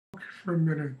talk for a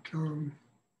minute.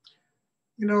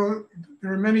 You know,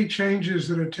 there are many changes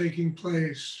that are taking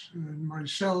place in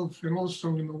myself and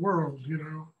also in the world, you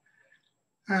know.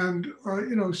 And,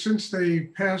 you know, since they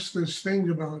passed this thing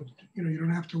about, you know, you don't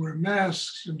have to wear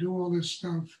masks and do all this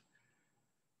stuff,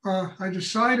 I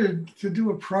decided to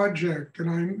do a project, and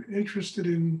I'm interested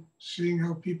in seeing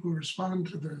how people respond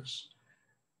to this.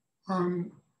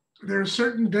 There are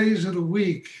certain days of the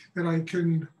week that I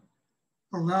can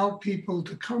allow people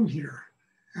to come here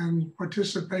and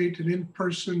participate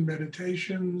in-person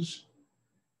meditations,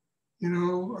 you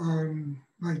know,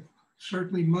 like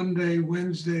certainly Monday,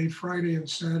 Wednesday, Friday, and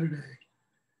Saturday.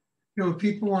 You know, if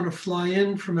people want to fly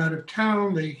in from out of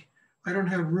town, I don't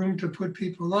have room to put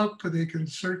people up, but they can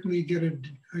certainly get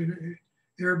an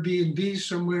Airbnb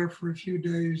somewhere for a few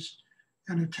days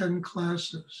and attend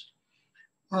classes.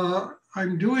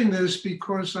 I'm doing this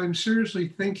because I'm seriously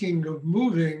thinking of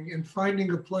moving and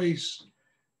finding a place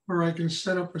where I can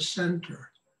set up a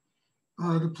center.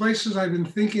 The places I've been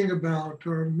thinking about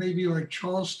are maybe like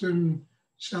Charleston,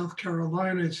 South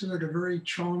Carolina. It seems like a very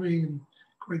charming and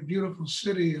quite beautiful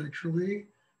city, actually.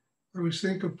 I was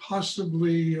thinking of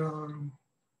possibly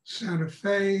Santa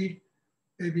Fe,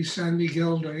 maybe San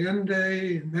Miguel de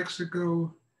Allende in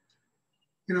Mexico,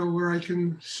 you know, where I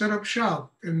can set up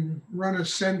shop and run a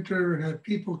center and have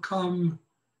people come,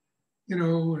 you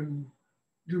know, and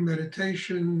do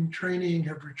meditation, training,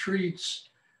 have retreats.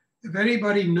 If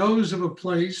anybody knows of a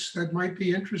place that might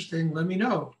be interesting, let me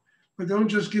know. But don't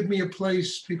just give me a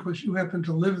place because you happen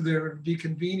to live there and be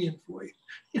convenient for you,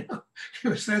 you know,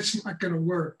 because that's not going to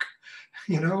work,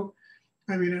 you know.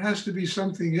 I mean, it has to be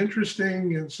something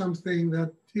interesting and something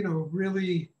that, you know,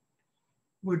 really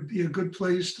would be a good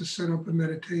place to set up a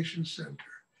meditation center.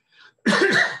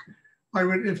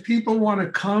 If people want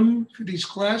to come for these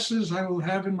classes I will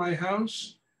have in my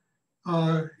house,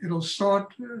 it'll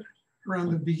start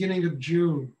around the beginning of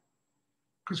June,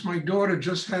 because my daughter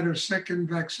just had her second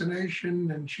vaccination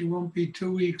and she won't be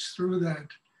 2 weeks through that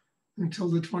until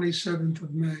the 27th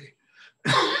of May.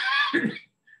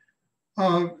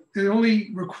 The only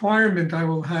requirement I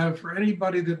will have for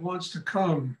anybody that wants to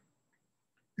come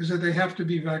is that they have to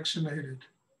be vaccinated.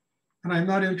 And I'm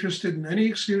not interested in any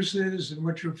excuses and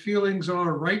what your feelings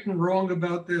are, right and wrong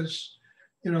about this.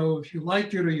 You know, if you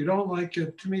like it or you don't like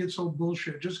it, to me, it's all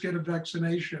bullshit. Just get a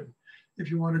vaccination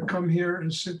if you want to come here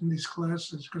and sit in these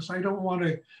classes, because I don't want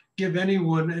to give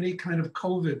anyone any kind of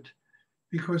COVID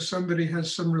because somebody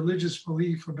has some religious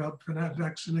belief about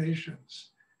vaccinations.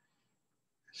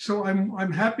 So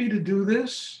I'm happy to do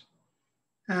this,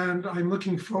 and I'm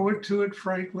looking forward to it,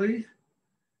 frankly.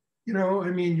 You know, I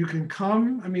mean, you can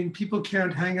come. I mean, people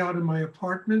can't hang out in my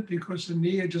apartment because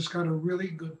Ania just got a really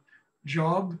good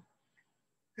job,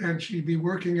 and she'd be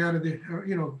working out of the,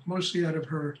 you know, mostly out of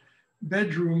her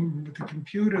bedroom with the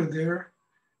computer there.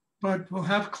 But we'll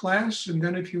have class, and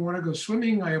then if you want to go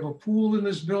swimming, I have a pool in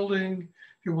this building.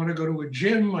 If you want to go to a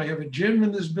gym, I have a gym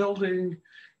in this building.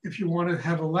 If you want to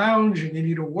have a lounge and you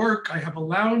need to work, I have a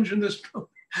lounge in this building.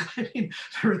 I mean,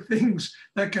 there are things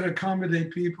that can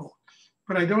accommodate people.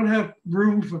 But I don't have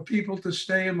room for people to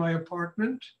stay in my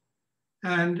apartment.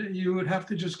 And you would have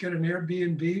to just get an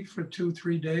Airbnb for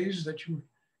 2-3 days that you're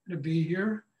going to be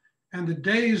here. And the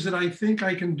days that I think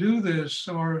I can do this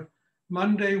are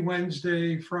Monday,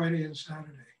 Wednesday, Friday, and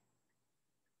Saturday.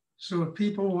 So if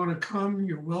people want to come,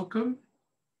 you're welcome.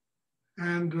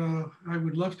 And I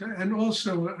would love to. And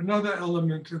also another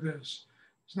element to this,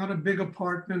 it's not a big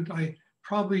apartment. I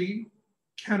probably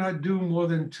cannot do more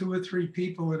than 2 or 3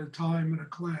 people at a time in a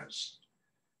class.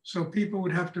 So people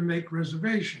would have to make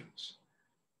reservations,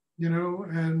 you know,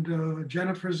 and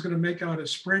Jennifer's going to make out a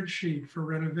spreadsheet for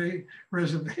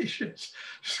reservations.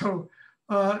 So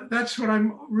that's what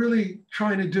I'm really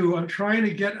trying to do. I'm trying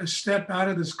to get a step out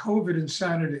of this COVID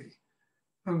insanity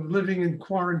of living in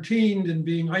quarantine and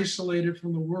being isolated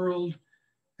from the world,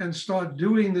 and start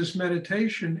doing this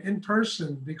meditation in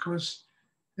person, because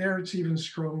there it's even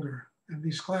stronger. And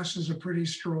these classes are pretty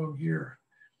strong here,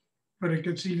 but it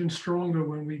gets even stronger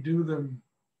when we do them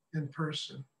in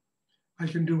person. I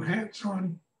can do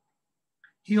hands-on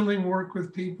healing work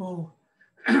with people,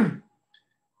 and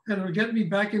it'll get me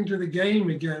back into the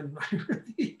game again. I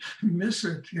really miss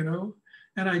it, you know?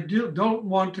 And I don't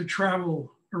want to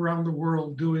travel around the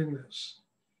world doing this.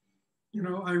 You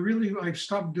know, I've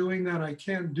stopped doing that. I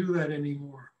can't do that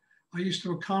anymore. I used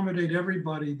to accommodate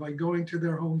everybody by going to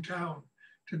their hometown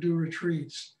to do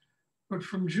retreats. But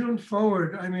from June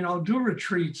forward, I mean, I'll do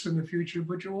retreats in the future,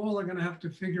 but you all are going to have to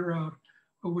figure out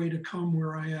a way to come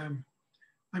where I am.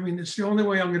 I mean, it's the only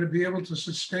way I'm going to be able to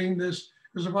sustain this,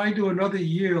 because if I do another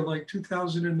year like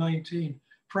 2019,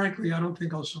 frankly, I don't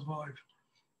think I'll survive.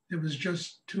 It was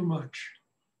just too much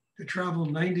to travel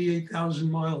 98,000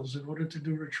 miles in order to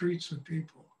do retreats with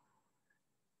people.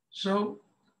 So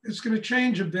it's going to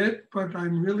change a bit, but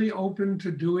I'm really open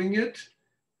to doing it.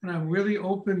 And I'm really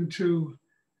open to,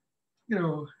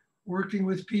 working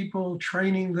with people,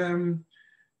 training them.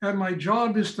 And my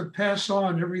job is to pass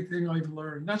on everything I've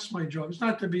learned. That's my job. It's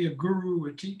not to be a guru,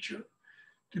 a teacher,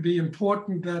 to be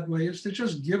important that way. It's to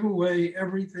just give away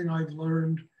everything I've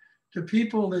learned to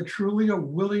people that truly are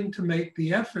willing to make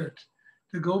the effort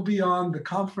to go beyond the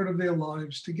comfort of their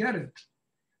lives to get it.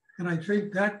 And I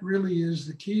think that really is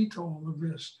the key to all of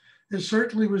this. It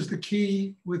certainly was the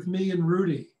key with me and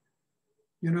Rudy,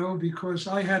 because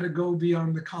I had to go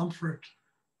beyond the comfort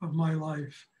of my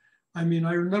life. I mean,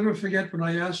 I'll never forget when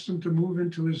I asked him to move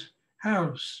into his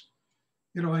house.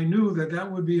 I knew that that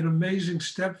would be an amazing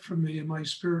step for me in my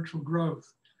spiritual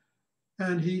growth.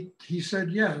 And he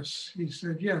said, yes. He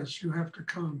said, yes, you have to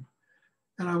come.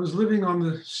 And I was living on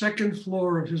the second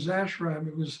floor of his ashram.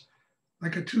 It was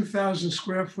like a 2,000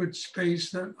 square foot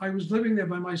space that I was living there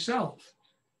by myself,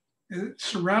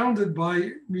 surrounded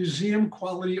by museum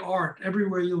quality art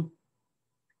everywhere you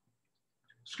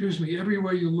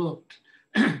looked.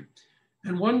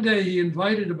 And one day he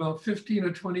invited about 15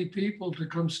 or 20 people to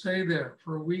come stay there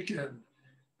for a weekend.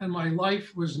 And my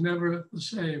life was never the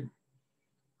same.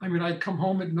 I mean, I'd come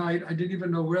home at night. I didn't even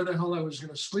know where the hell I was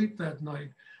going to sleep that night.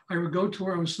 I would go to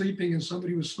where I was sleeping and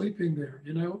somebody was sleeping there,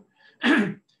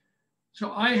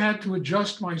 So I had to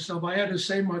adjust myself. I had to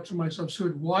say to myself,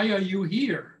 Stuart, why are you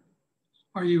here?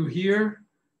 Are you here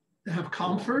to have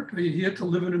comfort? Are you here to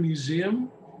live in a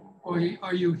museum? Or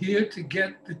are you here to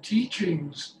get the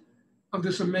teachings of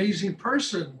this amazing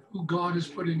person who God has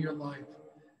put in your life?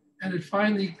 And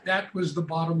that was the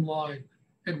bottom line.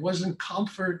 It wasn't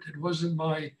comfort. It wasn't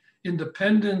my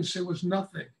independence. It was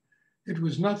nothing. It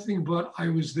was nothing but I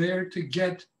was there to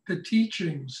get the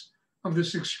teachings of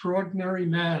this extraordinary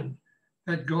man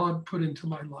that God put into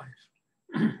my life.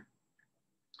 And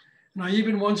I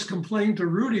even once complained to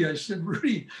Rudy. I said,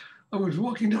 Rudy, I was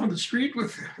walking down the street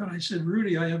with him and I said,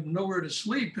 Rudy, I have nowhere to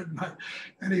sleep at night.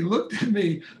 And he looked at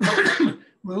me with a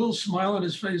little smile on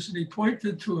his face and he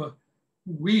pointed to a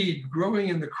weed growing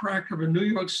in the crack of a New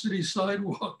York City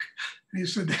sidewalk. And he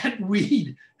said, that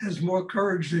weed has more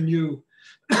courage than you.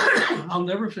 I'll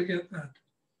never forget that.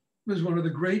 It was one of the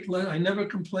great, I never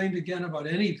complained again about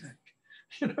anything.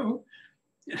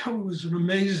 It was an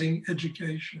amazing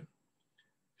education.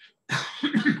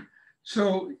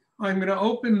 So I'm going to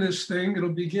open this thing. It'll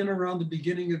begin around the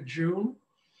beginning of June.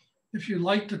 If you'd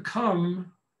like to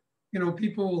come,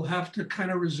 people will have to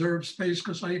kind of reserve space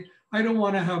because I don't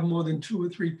want to have more than 2 or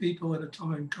 3 people at a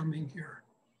time coming here.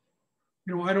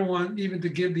 I don't want even to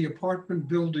give the apartment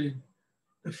building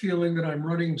the feeling that I'm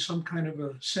running some kind of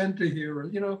a center here.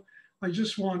 I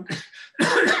just want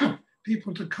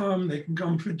people to come. They can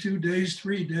come for 2 days,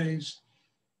 3 days.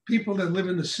 People that live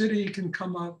in the city can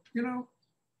come up, We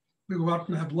go out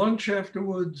and have lunch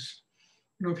afterwards.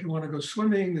 If you want to go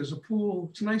swimming, there's a pool.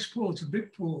 It's a nice pool. It's a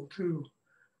big pool too.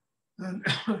 And,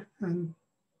 and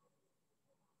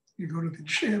you go to the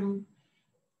gym,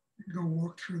 you go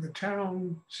walk through the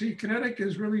town. See, Connecticut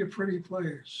is really a pretty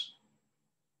place.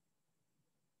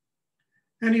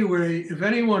 Anyway, if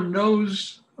anyone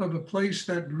knows of a place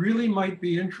that really might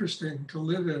be interesting to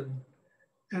live in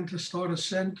and to start a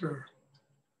center,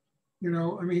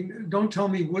 don't tell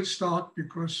me Woodstock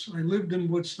because I lived in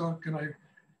Woodstock and I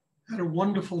had a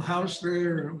wonderful house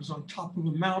there. And it was on top of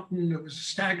a mountain. It was a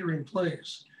staggering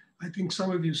place. I think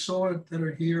some of you saw it that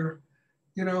are here,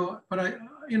 but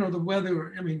the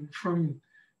weather,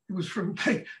 it was from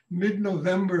like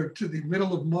mid-November to the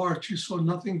middle of March, you saw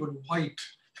nothing but white.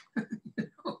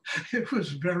 It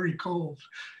was very cold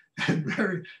and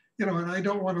very, and I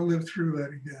don't want to live through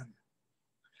that again.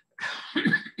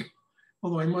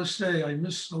 Although I must say, I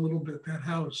miss a little bit that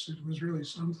house. It was really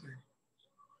something.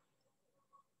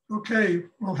 Okay,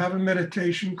 we'll have a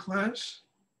meditation class.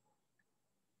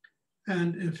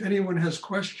 And if anyone has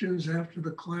questions after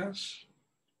the class,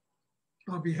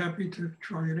 I'll be happy to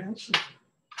try and answer.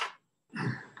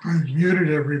 I've unmuted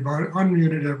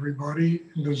everybody.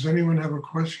 Does anyone have a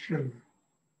question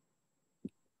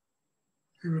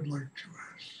they would like to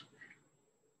ask?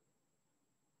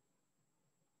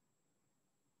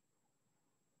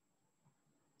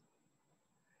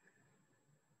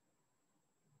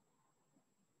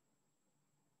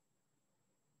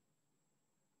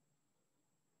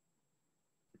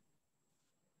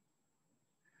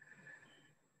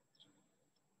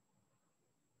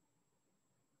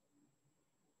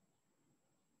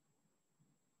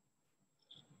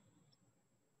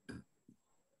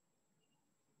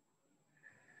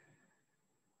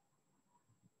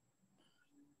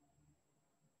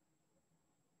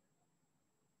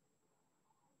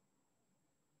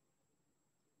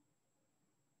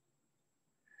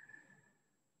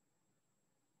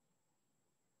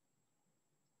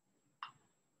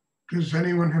 Does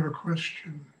anyone have a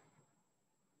question?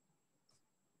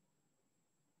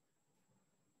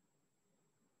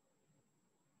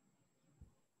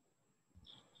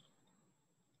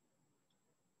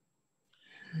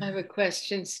 I have a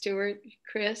question, Stuart,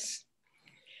 Chris.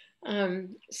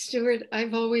 Stuart,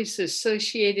 I've always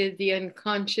associated the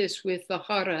unconscious with the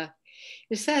Hara.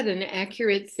 Is that an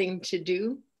accurate thing to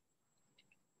do?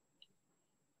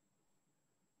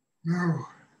 No.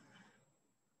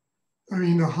 I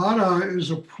mean, the Hara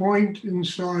is a point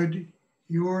inside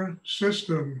your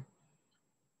system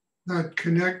that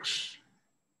connects,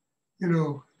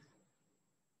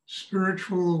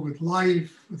 spiritual with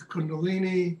life, with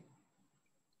kundalini.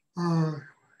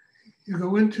 You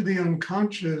go into the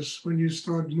unconscious when you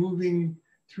start moving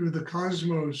through the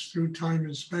cosmos, through time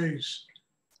and space.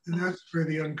 And that's where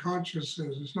the unconscious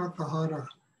is. It's not the Hara.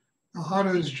 The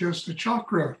Hara is just a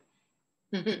chakra.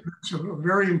 It's a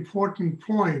very important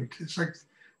point. It's like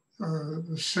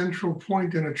the central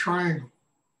point in a triangle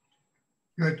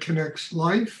that connects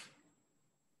life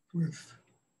with,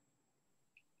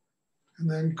 and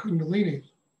then kundalini.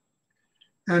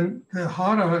 And the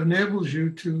Hara enables you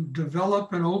to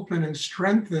develop and open and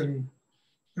strengthen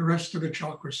the rest of the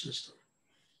chakra system.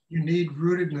 You need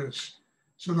rootedness.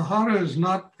 So the Hara is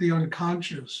not the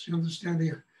unconscious, you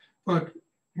understand? But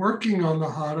working on the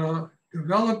Hara,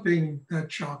 developing that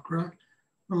chakra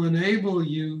will enable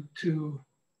you to,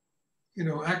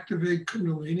 activate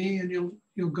kundalini, and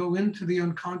you'll go into the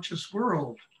unconscious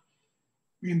world.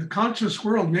 I mean, the conscious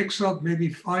world makes up maybe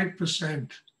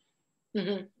 5%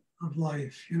 of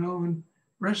life, and the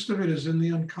rest of it is in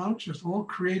the unconscious. All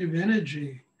creative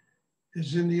energy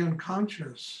is in the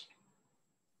unconscious.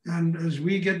 And as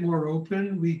we get more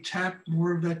open, we tap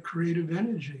more of that creative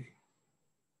energy.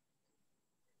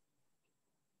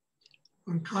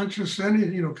 Unconscious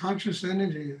energy, conscious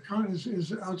energy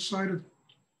is outside of,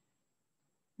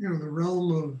 the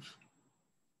realm of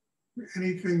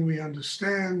anything we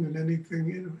understand and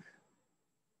anything,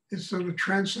 it's of a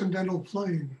transcendental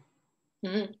plane.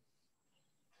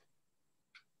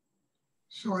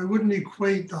 So I wouldn't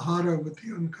equate the Hara with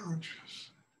the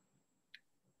unconscious.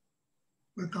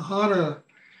 But the Hara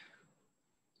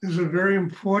is a very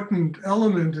important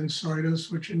element inside us,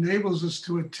 which enables us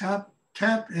to tap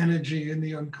energy in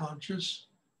the unconscious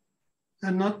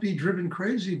and not be driven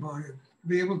crazy by it,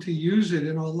 be able to use it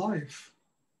in our life.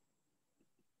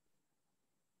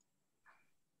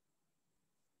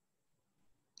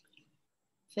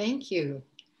 Thank you.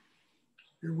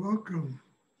 You're welcome.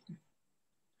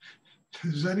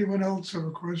 Does anyone else have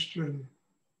a question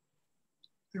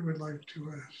they would like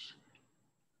to ask?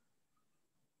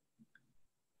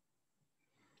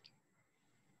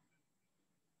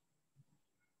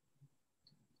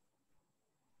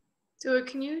 So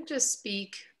can you just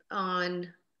speak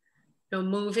on,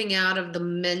 moving out of the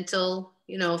mental,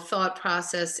 thought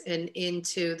process and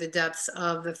into the depths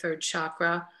of the third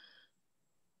chakra?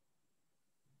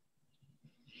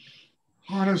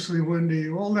 Honestly, Wendy,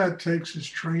 all that takes is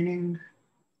training.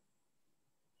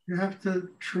 You have to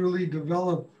truly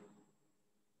develop,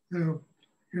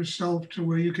 yourself to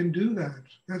where you can do that.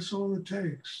 That's all it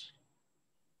takes.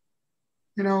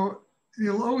 There'll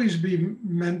always be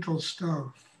mental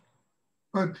stuff,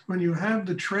 but when you have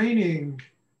the training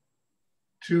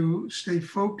to stay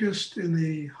focused in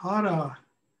the Hara,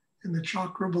 in the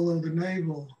chakra below the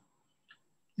navel,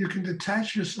 you can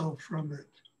detach yourself from it.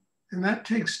 And that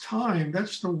takes time.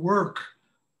 That's the work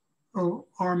of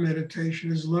our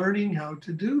meditation, is learning how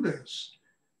to do this,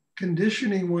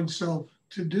 conditioning oneself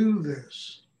to do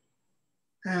this.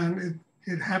 And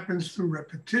it happens through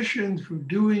repetition, through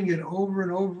doing it over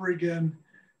and over again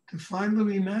to finally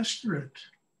we master it.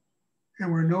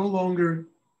 And we're no longer,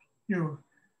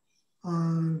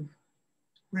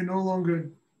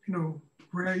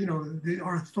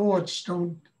 our thoughts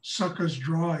don't suck us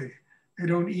dry. They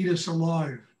don't eat us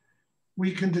alive.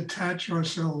 We can detach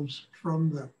ourselves from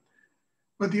them.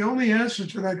 But the only answer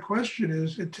to that question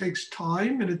is it takes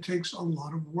time and it takes a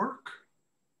lot of work.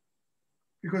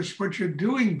 Because what you're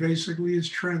doing basically is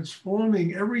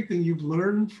transforming everything you've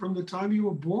learned from the time you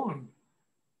were born.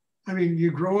 I mean, you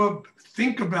grow up,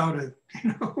 think about it,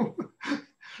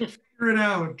 figure it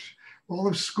out. All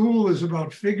of school is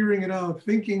about figuring it out,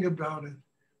 thinking about it.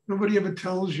 Nobody ever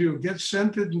tells you, get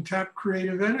centered and tap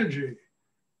creative energy.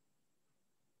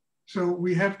 So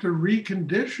we have to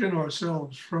recondition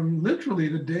ourselves from literally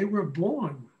the day we're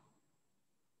born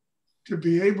to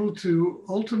be able to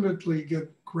ultimately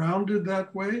get grounded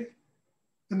that way.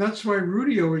 And that's why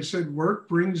Rudy always said, work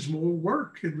brings more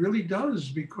work. It really does,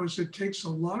 because it takes a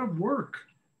lot of work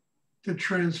to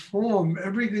transform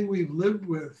everything we've lived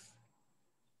with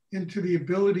into the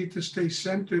ability to stay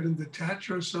centered and detach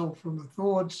ourselves from the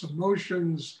thoughts,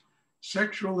 emotions,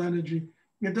 sexual energy.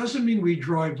 It doesn't mean we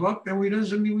drive up, and it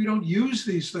doesn't mean we don't use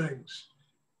these things,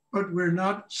 but we're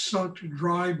not sucked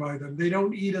dry by them. They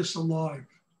don't eat us alive.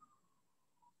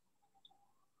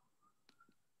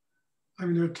 I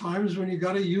mean, there are times when you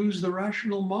got to use the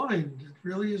rational mind. It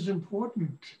really is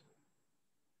important.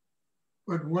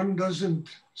 But one doesn't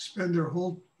spend their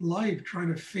whole life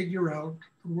trying to figure out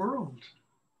the world,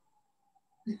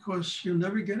 because you'll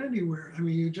never get anywhere. I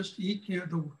mean, you just eat,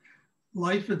 the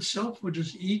life itself will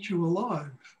just eat you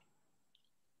alive.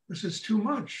 Because it's too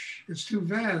much, it's too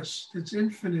vast, it's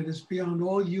infinite, it's beyond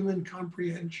all human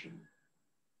comprehension.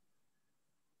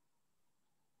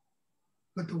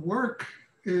 But the work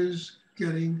is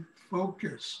getting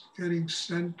focused, getting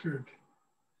centered,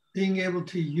 being able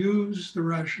to use the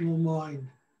rational mind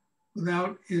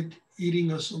without it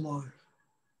eating us alive,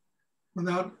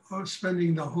 without us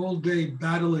spending the whole day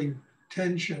battling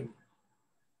tension,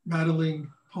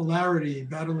 battling polarity,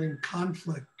 battling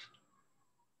conflict.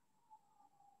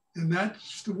 And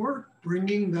that's the work,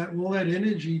 bringing all that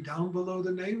energy down below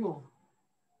the navel.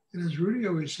 And as Rudy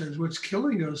always says, what's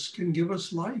killing us can give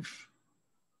us life,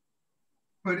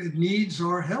 but it needs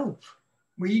our help.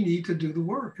 We need to do the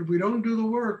work. If we don't do the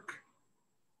work,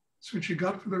 it's what you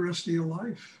got for the rest of your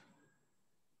life.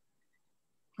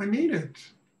 I mean it.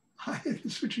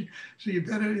 It's what so you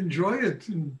better enjoy it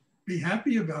and be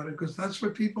happy about it, because that's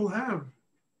what people have.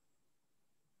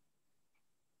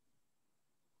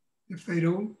 If they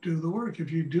don't do the work,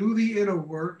 if you do the inner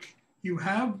work, you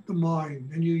have the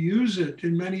mind and you use it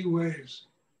in many ways,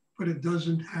 but it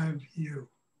doesn't have you.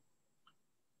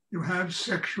 You have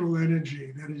sexual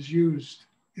energy that is used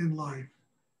in life,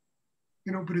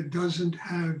 but it doesn't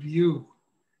have you.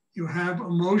 You have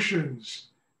emotions,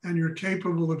 and you're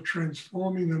capable of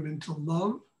transforming them into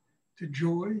love, to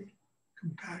joy,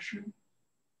 compassion.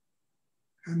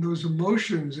 And those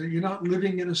emotions, that you're not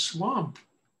living in a swamp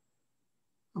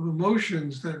of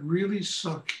emotions that really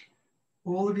suck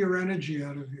all of your energy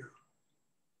out of you.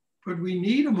 But we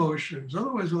need emotions,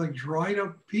 otherwise we're like dried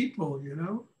up people,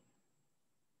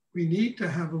 We need to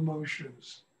have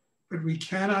emotions, but we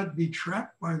cannot be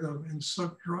trapped by them and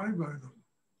sucked dry by them.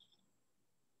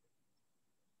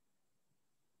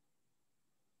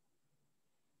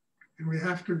 And we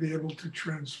have to be able to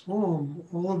transform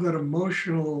all of that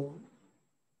emotional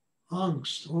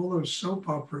angst, all those soap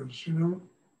operas,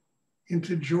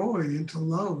 into joy, into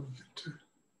love, into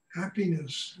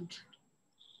happiness.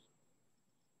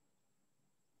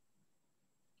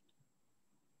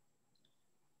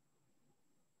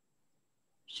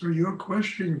 So your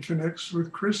question connects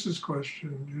with Chris's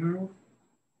question,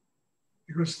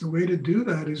 because the way to do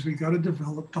that is we got to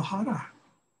develop the Hara.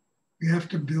 We have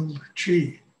to build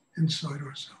chi inside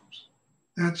ourselves.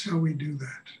 That's how we do that.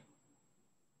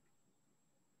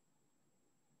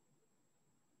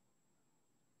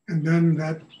 And then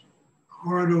that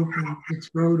heart opens, the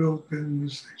throat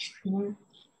opens,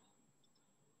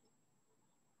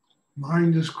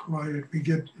 mind is quiet, we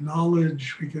get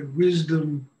knowledge, we get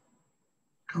wisdom,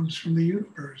 comes from the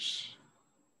universe.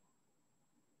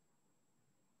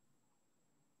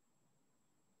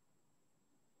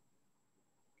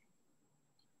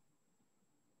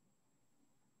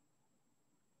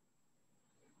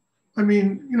 I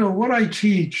mean, what I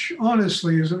teach,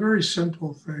 honestly, is a very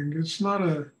simple thing. It's not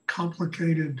a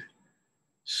complicated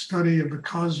study of the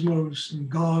cosmos and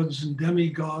gods and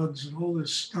demigods and all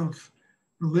this stuff,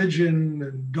 religion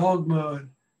and dogma.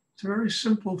 It's a very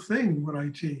simple thing, what I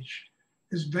teach.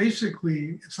 Is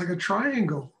basically, it's like a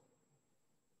triangle.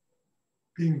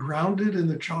 Being grounded in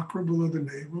the chakra below the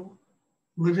navel,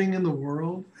 living in the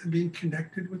world, and being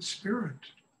connected with spirit.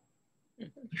 A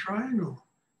triangle.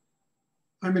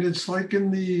 I mean, it's like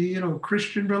in the,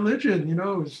 Christian religion,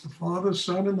 it's the Father,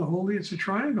 Son, and the Holy. It's a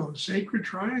triangle, a sacred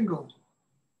triangle.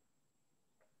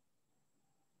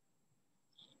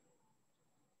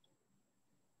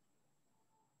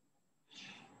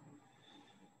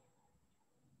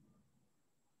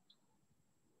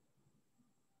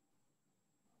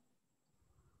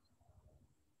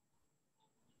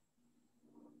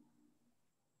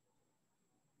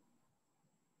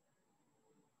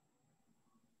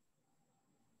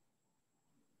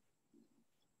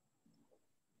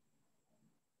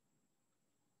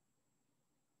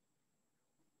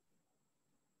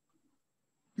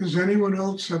 Does anyone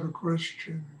else have a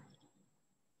question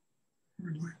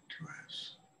you'd like to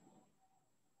ask?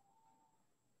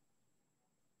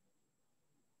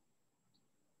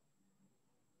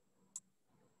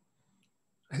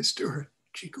 Hey, Stuart,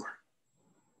 Chigor.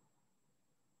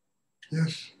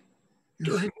 Yes.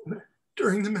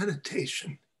 During the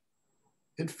meditation,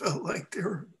 it felt like there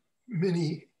were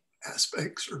many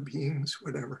aspects or beings,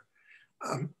 whatever,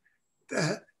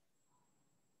 that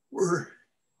were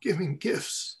giving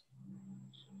gifts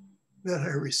that I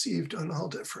received on all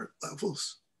different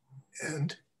levels.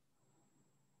 And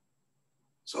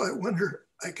so I wonder,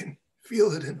 I can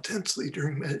feel it intensely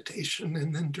during meditation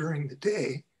and then during the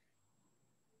day.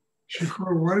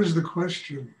 Shakur, what is the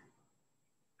question?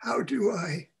 How do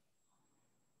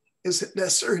is it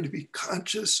necessary to be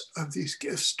conscious of these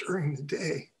gifts during the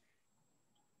day,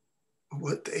 of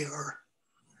what they are?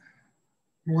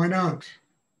 Why not?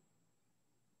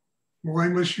 Why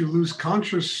must you lose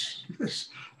consciousness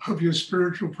of your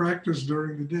spiritual practice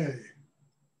during the day?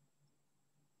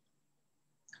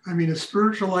 I mean, a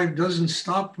spiritual life doesn't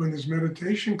stop when this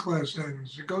meditation class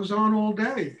ends. It goes on all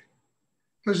day.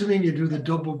 Doesn't mean you do the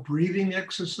double breathing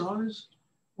exercise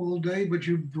all day, but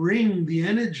you bring the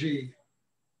energy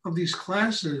of these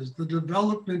classes, the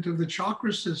development of the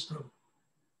chakra system,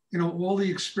 all the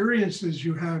experiences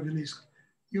you have in these,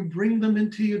 you bring them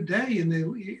into your day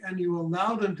and you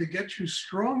allow them to get you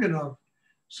strong enough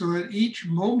so that each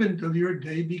moment of your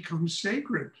day becomes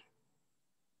sacred.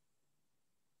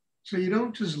 So you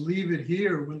don't just leave it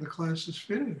here when the class is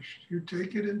finished. You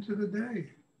take it into the day.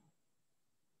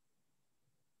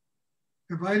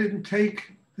 If I didn't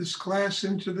take this class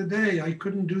into the day, I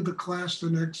couldn't do the class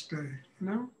the next day,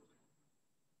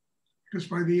 Because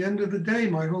by the end of the day,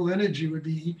 my whole energy would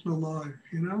be eaten alive,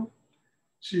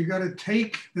 So you got to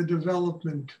take the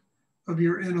development of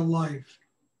your inner life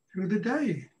through the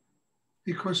day,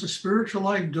 because the spiritual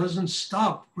life doesn't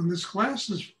stop when this class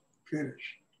is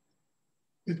finished.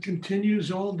 It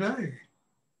continues all day.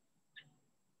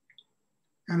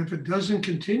 And if it doesn't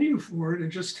continue for it,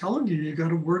 it's just telling you got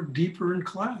to work deeper in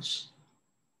class.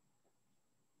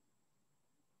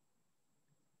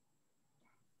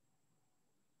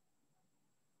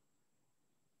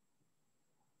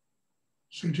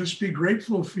 So just be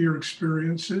grateful for your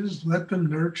experiences. Let them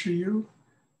nurture you.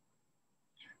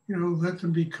 Let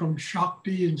them become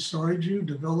Shakti inside you,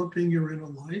 developing your inner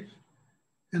life.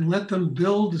 And let them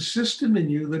build a system in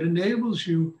you that enables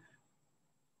you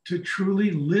to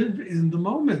truly live in the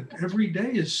moment. Every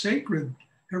day is sacred.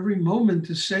 Every moment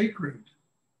is sacred.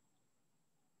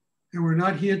 And we're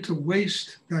not here to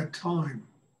waste that time.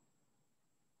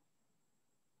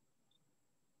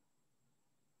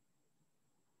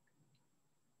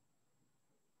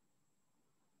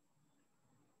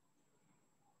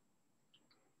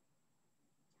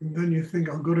 And then you think,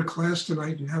 I'll go to class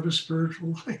tonight and have a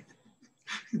spiritual life.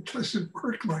 It doesn't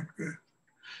work like that.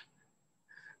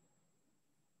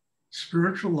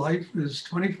 Spiritual life is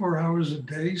 24 hours a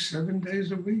day, 7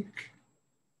 days a week.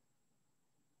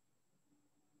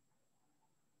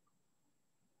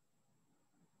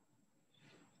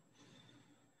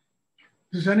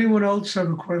 Does anyone else have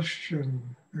a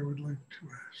question they would like to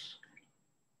ask?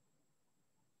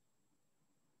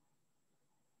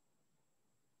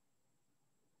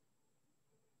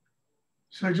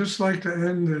 So I'd just like to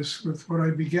end this with what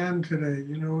I began today.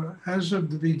 As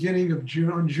of the beginning of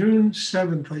June, on June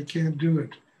 7th, I can't do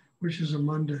it, which is a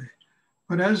Monday.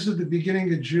 But as of the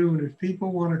beginning of June, if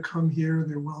people want to come here,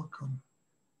 they're welcome.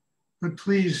 But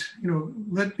please,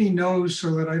 let me know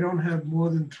so that I don't have more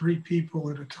than 3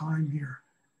 people at a time here.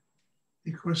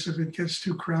 Because if it gets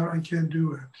too crowded, I can't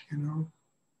do it, And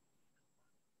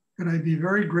I'd be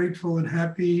very grateful and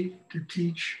happy to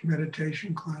teach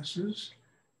meditation classes.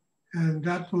 And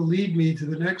that will lead me to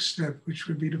the next step, which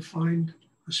would be to find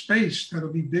a space that'll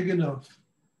be big enough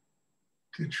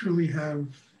to truly have,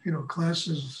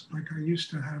 classes like I used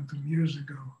to have them years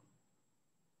ago.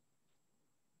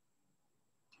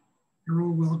 You're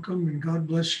all welcome, and God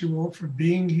bless you all for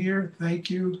being here. Thank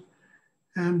you.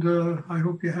 And I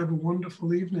hope you have a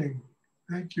wonderful evening.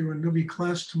 Thank you. And there'll be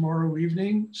class tomorrow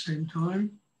evening, same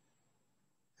time.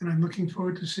 And I'm looking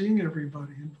forward to seeing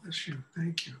everybody. And bless you.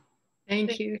 Thank you.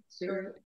 Thank you, Stuart.